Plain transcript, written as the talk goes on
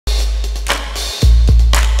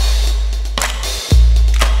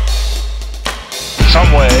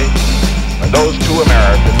those two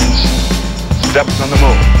Americans stepped on the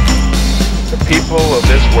moon, the people of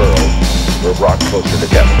this world were brought closer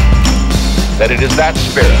together. That it is that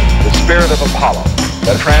spirit, the spirit of Apollo,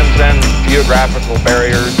 that transcends geographical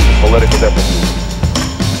barriers and political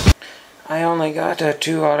differences. I only got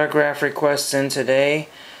 2 autograph requests in today,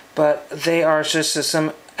 but they are just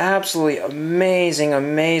some absolutely amazing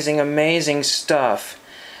stuff.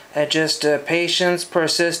 Just patience,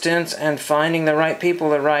 persistence, and finding the right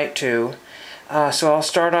people to write to. So I'll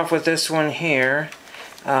start off with this one here.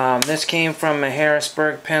 This came from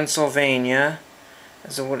Harrisburg, Pennsylvania.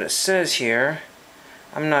 This is what it says here.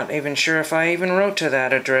 I'm not even sure if I even wrote to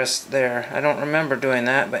that address there. I don't remember doing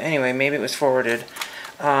that, but anyway, maybe it was forwarded.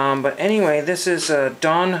 But anyway, this is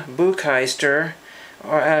Don Buchheister,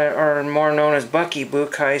 or more known as Bucky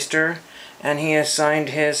Buchheister, and he has signed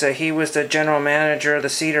his, he was the general manager of the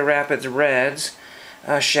Cedar Rapids Reds.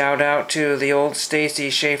 Shout out to the old Stacy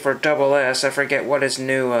Schaefer Double S, I forget what his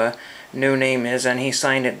new name is, and he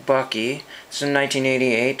signed it Bucky. It's in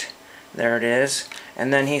 1988, there it is.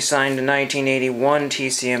 And then he signed the 1981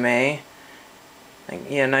 TCMA.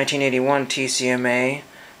 Yeah, 1981 TCMA.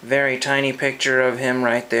 Very tiny picture of him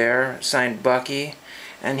right there, signed Bucky.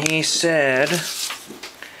 And he said,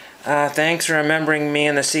 thanks for remembering me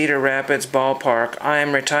in the Cedar Rapids ballpark. I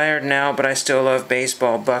am retired now, but I still love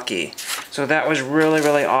baseball, Bucky. So that was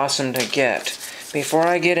really awesome to get. Before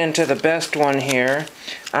I get into the best one here,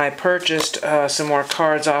 I purchased some more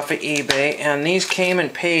cards off of eBay, and these came in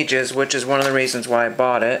pages, which is one of the reasons why I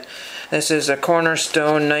bought it. This is a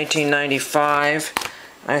Cornerstone 1995.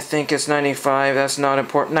 I think it's 95, that's not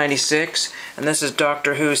important, 96. And this is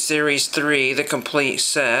Doctor Who Series 3, the complete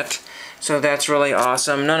set. So that's really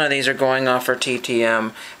awesome. None of these are going off for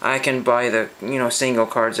TTM. I can buy the, single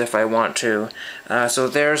cards if I want to. So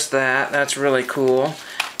there's that. That's really cool.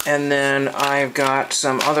 And then I've got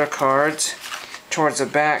some other cards towards the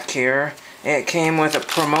back here. It came with a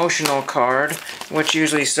promotional card, which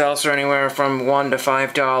usually sells for anywhere from $1 to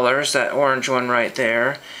 $5. That orange one right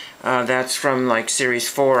there. That's from like Series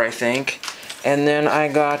 4, I think. And then I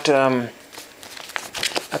got a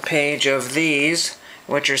page of these,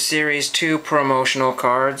 which are Series 2 promotional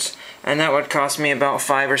cards, and that would cost me about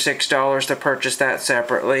 $5 or $6 to purchase that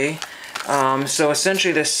separately. So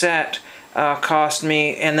essentially the set cost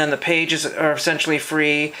me, and then the pages are essentially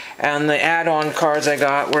free, and the add-on cards I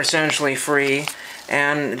got were essentially free.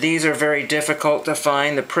 And these are very difficult to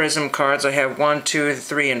find. The Prism cards, I have 1, 2,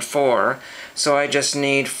 3, and 4. So I just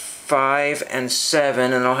need 5 and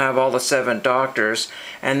 7, and I'll have all the 7 doctors.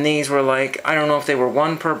 And these were like, I don't know if they were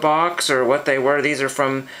 1 per box or what they were. These are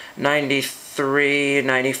from 93,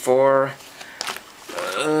 94,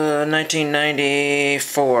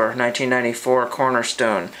 1994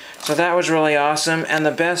 Cornerstone. So that was really awesome. And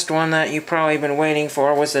the best one that you've probably been waiting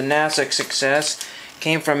for was the N.A.S.A success.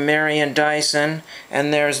 Came from Marion Dyson,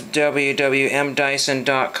 and there's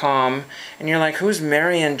www.mdyson.com. And you're like, who's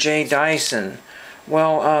Marion J. Dyson?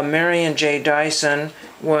 Well, Marion J. Dyson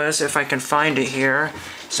was, if I can find it here,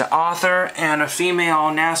 it's an author and a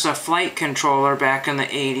female NASA flight controller back in the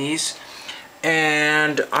 80s.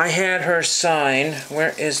 And I had her sign,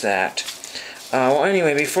 where is that? Well,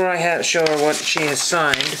 anyway, before I show her what she has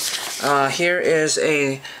signed, here is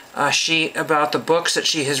a sheet about the books that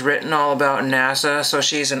she has written all about NASA. So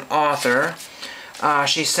she's an author.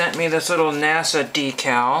 She sent me this little NASA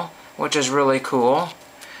decal, which is really cool.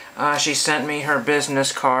 She sent me her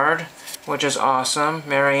business card, which is awesome,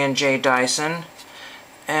 Marion J. Dyson.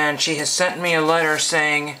 And she has sent me a letter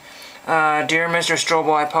saying, Dear Mr.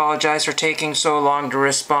 Strobel, I apologize for taking so long to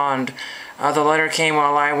respond. The letter came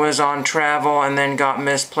while I was on travel and then got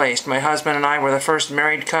misplaced. My husband and I were the first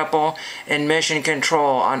married couple in mission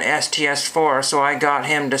control on STS-4, so I got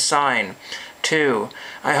him to sign. 2.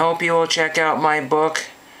 I hope you will check out my book,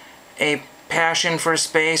 A Passion for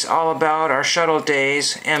Space, all about our shuttle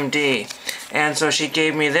days, MD. And so she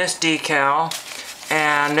gave me this decal,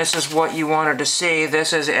 and this is what you wanted to see.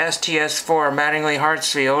 This is STS-4, Mattingly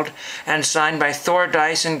Hartsfield, and signed by Thor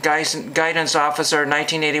Dyson, Guidance Officer,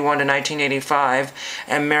 1981 to 1985,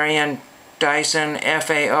 and Marianne Dyson,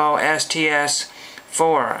 FAO,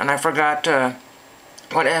 STS-4. And I forgot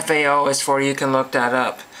what FAO is for. You can look that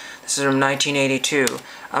up. This is from 1982.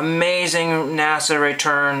 Amazing NASA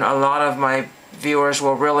return. A lot of my viewers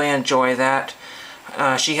will really enjoy that.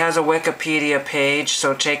 She has a Wikipedia page,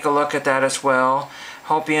 so take a look at that as well.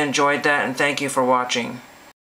 Hope you enjoyed that, and thank you for watching.